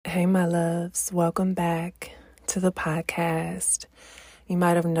Hey, my loves, welcome back to the podcast. You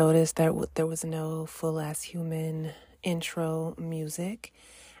might have noticed that there was no Full As Human intro music,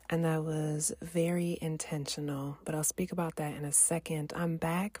 and that was very intentional, but I'll speak about that in a second. I'm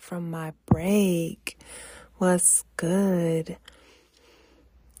back from my break. What's good?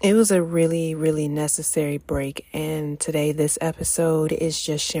 It was a really, really necessary break, and today this episode is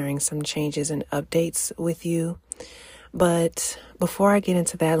just sharing some changes and updates with you. But before I get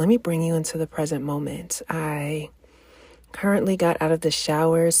into that, let me bring you into the present moment. I currently got out of the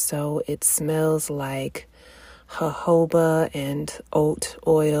shower, so it smells like jojoba and oat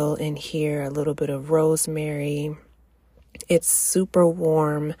oil in here, a little bit of rosemary. It's super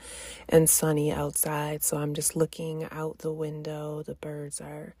warm and sunny outside, so I'm just looking out the window. The birds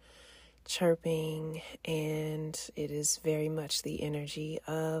are chirping, and it is very much the energy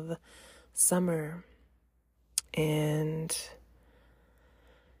of summer. And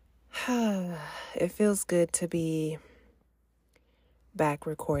it feels good to be back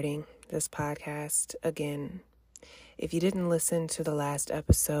recording this podcast again. If you didn't listen to the last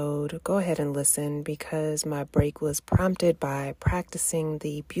episode, go ahead and listen, because my break was prompted by practicing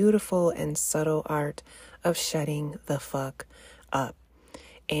the beautiful and subtle art of shutting the fuck up.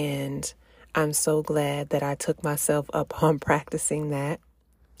 And I'm so glad that I took myself up on practicing that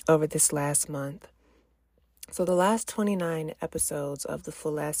over this last month. So the last 29 episodes of the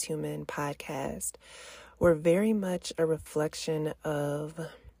Full As Human podcast were very much a reflection of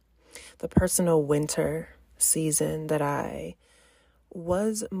the personal winter season that I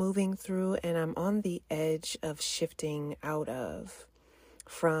was moving through, and I'm on the edge of shifting out of,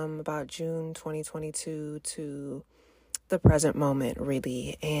 from about June 2022 to the present moment,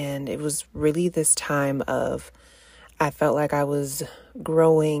 really. And it was really this time of, I felt like I was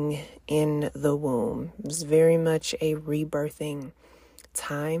growing in the womb. It was very much a rebirthing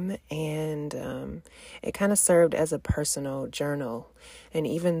time, and it kind of served as a personal journal. And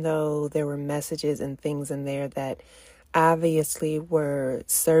even though there were messages and things in there that obviously were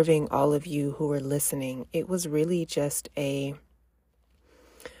serving all of you who were listening, it was really just a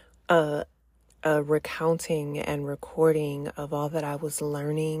recounting and recording of all that I was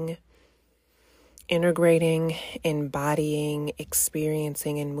learning, integrating, embodying,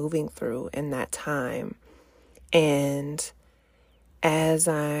 experiencing, and moving through in that time. And as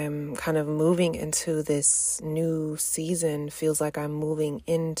I'm kind of moving into this new season, feels like I'm moving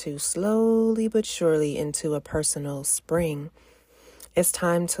into, slowly but surely, into a personal spring. It's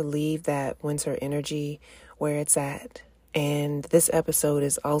time to leave that winter energy where it's at. And this episode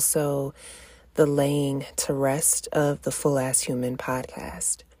is also the laying to rest of the Full As Human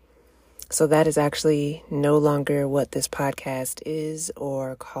podcast. So that is actually no longer what this podcast is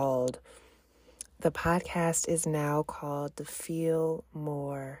or called. The podcast is now called the Feel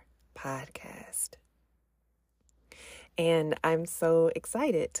More Podcast. And I'm so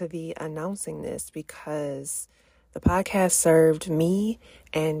excited to be announcing this, because the podcast served me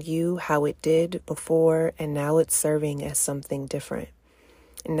and you how it did before, and now it's serving as something different.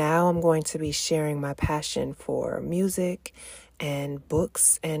 Now I'm going to be sharing my passion for music and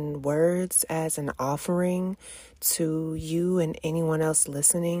books and words as an offering to you and anyone else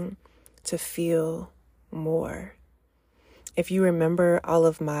listening to feel more. If you remember all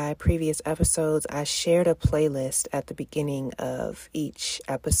of my previous episodes, I shared a playlist at the beginning of each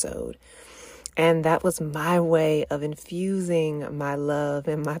episode. And that was my way of infusing my love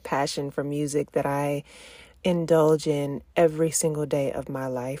and my passion for music that I indulge in every single day of my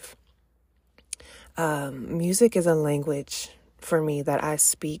life. Music is a language for me that I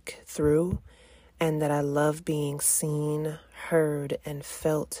speak through, and that I love being seen, heard, and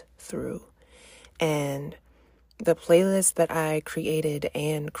felt through. And the playlists that I created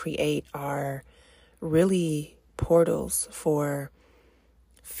and create are really portals for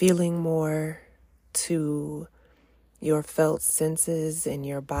feeling more, to your felt senses in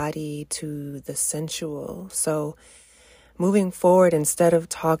your body, to the sensual. So moving forward, instead of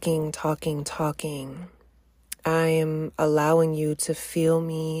talking, I am allowing you to feel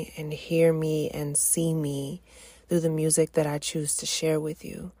me and hear me and see me through the music that I choose to share with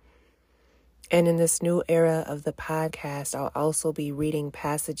you. And in this new era of the podcast, I'll also be reading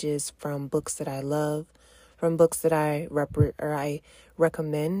passages from books that I love, from books that I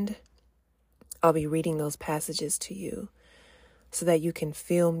recommend. I'll be reading those passages to you so that you can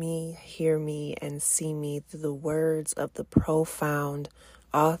feel me, hear me, and see me through the words of the profound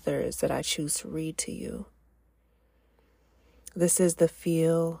authors that I choose to read to you. This is the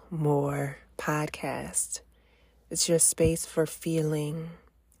Feel More podcast. It's your space for feeling,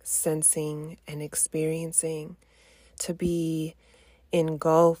 sensing, and experiencing, to be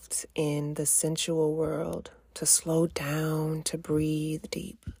engulfed in the sensual world, to slow down, to breathe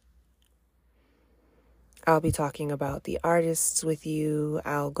deep. I'll be talking about the artists with you.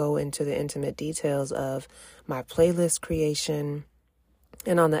 I'll go into the intimate details of my playlist creation.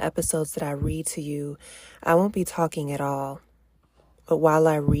 And on the episodes that I read to you, I won't be talking at all. But while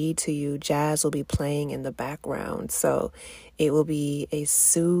I read to you, jazz will be playing in the background. So it will be a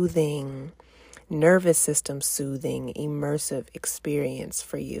soothing, nervous system soothing, immersive experience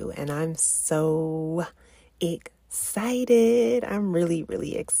for you. And I'm so excited. I'm really,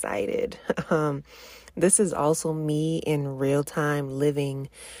 really excited. This is also me in real time living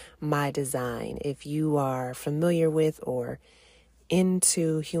my design. If you are familiar with or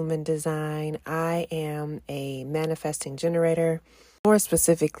into human design, I am a manifesting generator. More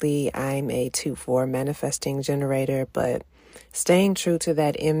specifically, I'm a 2/4 manifesting generator, but staying true to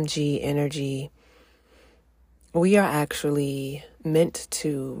that MG energy, we are actually meant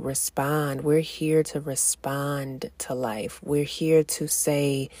to respond. We're here to respond to life. We're here to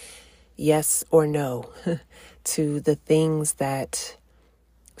say yes or no to the things that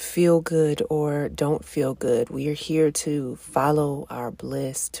feel good or don't feel good. We are here to follow our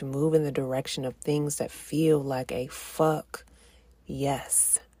bliss, to move in the direction of things that feel like a fuck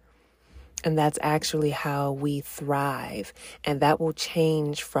yes. And that's actually how we thrive. And that will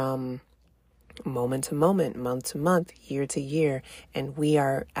change from moment to moment, month to month, year to year. And we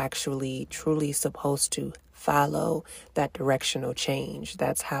are actually truly supposed to follow that directional change.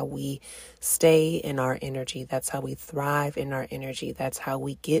 That's how we stay in our energy. That's how we thrive in our energy. That's how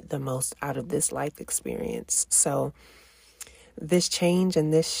we get the most out of this life experience. So this change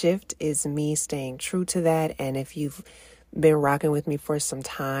and this shift is me staying true to that. And if you've been rocking with me for some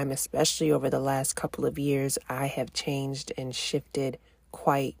time, especially over the last couple of years, I have changed and shifted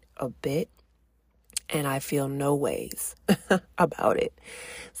quite a bit. And I feel no ways about it.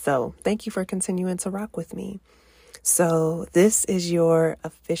 So thank you for continuing to rock with me. So this is your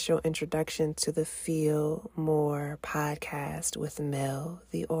official introduction to the Feel More podcast with Mel,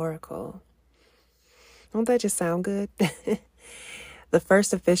 the Oracle. Don't that just sound good? The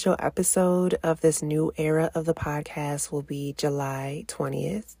first official episode of this new era of the podcast will be July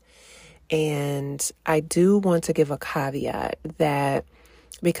 20th. And I do want to give a caveat that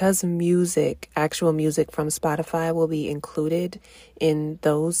because actual music from Spotify will be included in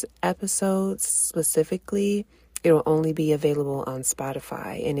those episodes specifically, it will only be available on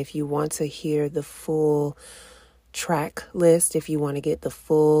Spotify. And if you want to hear the full track list, if you want to get the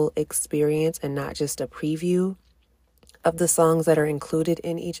full experience and not just a preview of the songs that are included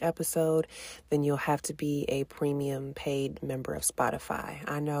in each episode, then you'll have to be a premium paid member of Spotify.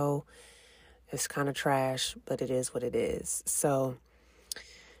 I know it's kind of trash, but it is what it is. So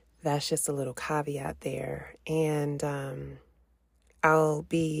that's just a little caveat there. And I'll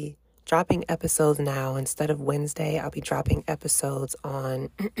be dropping episodes now. Instead of Wednesday, I'll be dropping episodes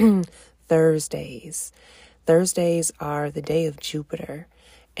on Thursdays. Thursdays are the day of Jupiter.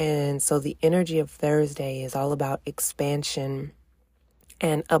 And so the energy of Thursday is all about expansion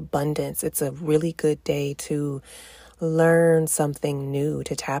and abundance. It's a really good day to learn something new,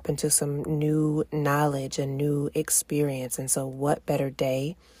 to tap into some new knowledge, a new experience. And so what better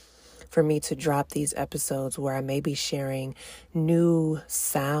day for me to drop these episodes where I may be sharing new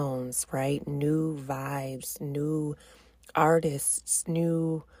sounds, right? New vibes, new artists,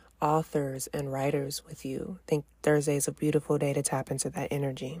 new authors and writers with you. I think Thursday is a beautiful day to tap into that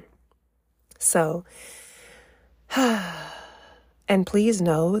energy. So, and please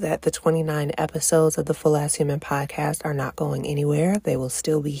know that the 29 episodes of the Full As Human podcast are not going anywhere. They will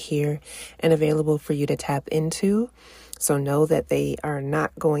still be here and available for you to tap into. So know that they are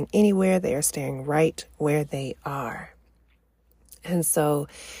not going anywhere. They are staying right where they are. And so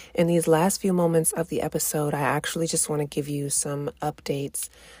in these last few moments of the episode, I actually just want to give you some updates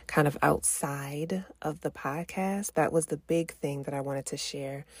kind of outside of the podcast. That was the big thing that I wanted to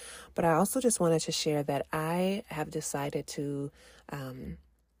share. But I also just wanted to share that I have decided to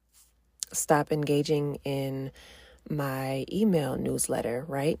stop engaging in my email newsletter,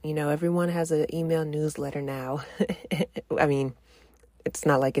 right? You know, everyone has an email newsletter now. I mean, it's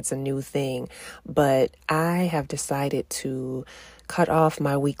not like it's a new thing, but I have decided to cut off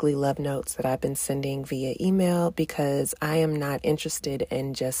my weekly love notes that I've been sending via email because I am not interested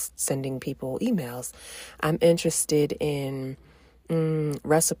in just sending people emails. I'm interested in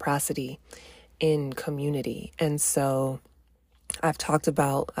reciprocity, in community. And so I've talked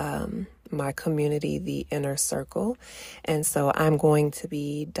about my community, the inner circle. And so I'm going to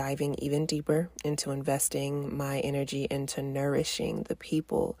be diving even deeper into investing my energy into nourishing the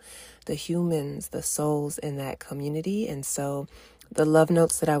people, the humans, the souls in that community. And so The love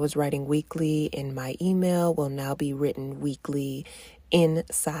notes that I was writing weekly in my email will now be written weekly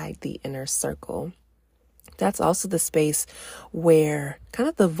inside the inner circle. That's also the space where kind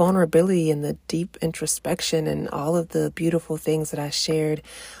of the vulnerability and the deep introspection and all of the beautiful things that I shared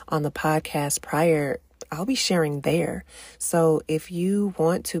on the podcast prior, I'll be sharing there. So if you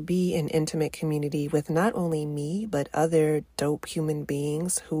want to be an intimate community with not only me, but other dope human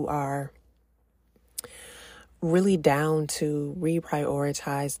beings who are really down to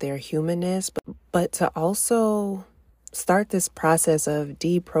reprioritize their humanness, but to also start this process of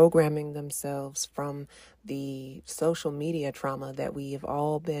deprogramming themselves from the social media trauma that we have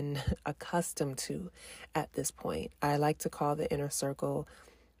all been accustomed to at this point. I like to call the inner circle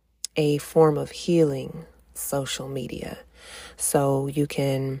a form of healing social media. So you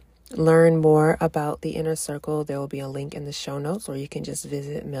can learn more about the inner circle. There will be a link in the show notes, or you can just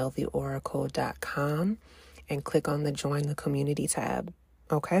visit meltheoracle.com and click on the Join the Community tab.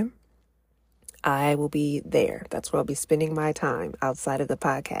 Okay? I will be there. That's where I'll be spending my time outside of the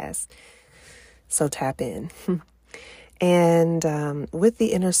podcast. So tap in. And with the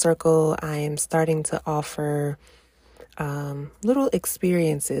inner circle, I am starting to offer little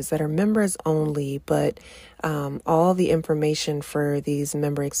experiences that are members only, but all the information for these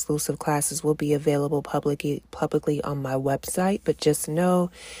member exclusive classes will be available publicly on my website. But just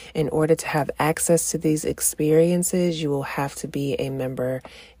know, in order to have access to these experiences, you will have to be a member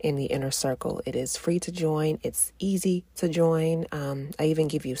in the inner circle. It is free to join. It's easy to join. I even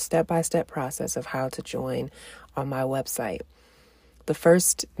give you step-by-step process of how to join on my website. The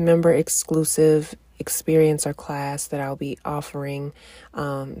first member exclusive experience or class that I'll be offering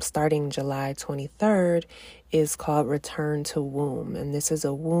starting July 23rd is called Return to Womb. And this is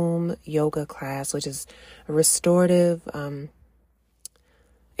a womb yoga class, which is a restorative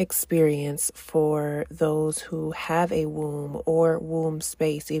experience for those who have a womb or womb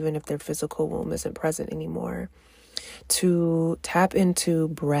space, even if their physical womb isn't present anymore, to tap into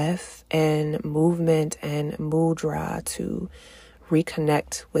breath and movement and mudra to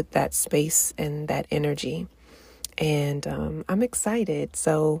reconnect with that space and that energy. And I'm excited.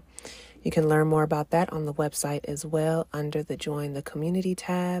 So you can learn more about that on the website as well under the Join the Community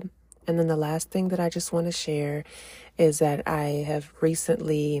tab. And then the last thing that I just want to share is that I have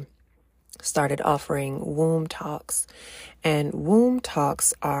recently started offering womb talks. And womb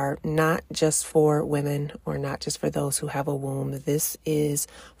talks are not just for women or not just for those who have a womb. This is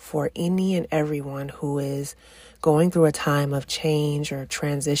for any and everyone who is going through a time of change or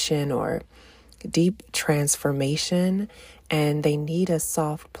transition or deep transformation, and they need a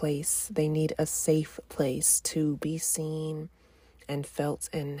soft place. They need a safe place to be seen and felt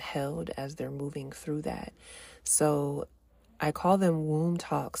and held as they're moving through that. So I call them womb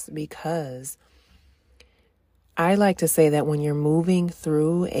talks because I like to say that when you're moving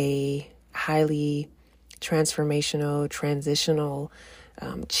through a highly transformational, transitional,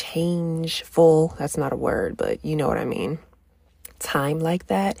 changeful, that's not a word, but you know what I mean, time like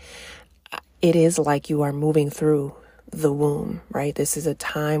that, it is like you are moving through the womb, right? This is a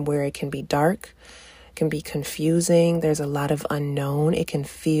time where it can be dark, can be confusing. There's a lot of unknown. It can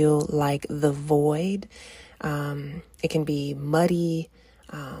feel like the void. It can be muddy,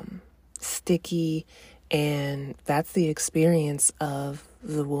 sticky, and that's the experience of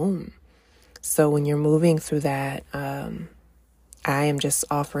the womb. So when you're moving through that, I am just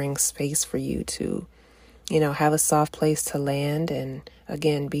offering space for you to, have a soft place to land and,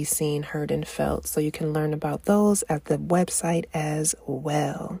 again, be seen, heard, and felt. So you can learn about those at the website as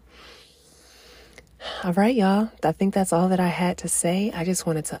well. All right, y'all. I think that's all that I had to say. I just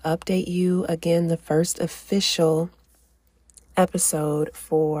wanted to update you. Again, the first official episode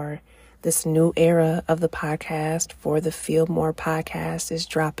for this new era of the podcast, for the Feel More podcast, is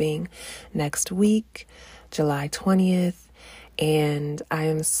dropping next week, July 20th. And I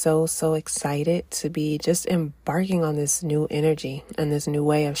am so, so excited to be just embarking on this new energy and this new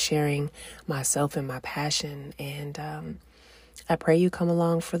way of sharing myself and my passion. And I pray you come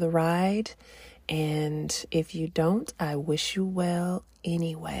along for the ride. And if you don't, I wish you well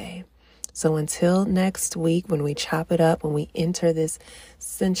anyway. So until next week, when we chop it up, when we enter this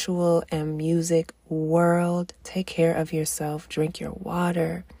sensual and music world, take care of yourself, drink your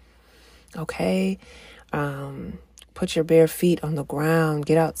water, okay? Put your bare feet on the ground,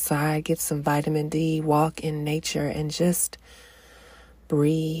 get outside, get some vitamin D, walk in nature, and just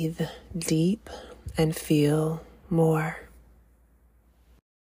breathe deep and feel more.